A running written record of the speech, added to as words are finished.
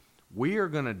we are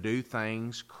going to do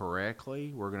things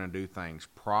correctly. We're going to do things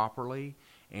properly,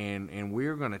 and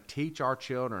we're going to teach our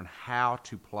children how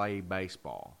to play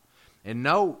baseball. And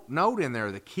note in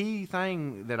there, the key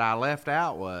thing that I left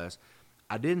out was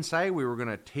I didn't say we were going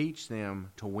to teach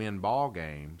them to win ball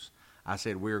games. I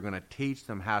said we were going to teach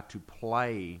them how to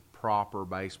play proper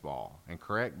baseball and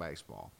correct baseball.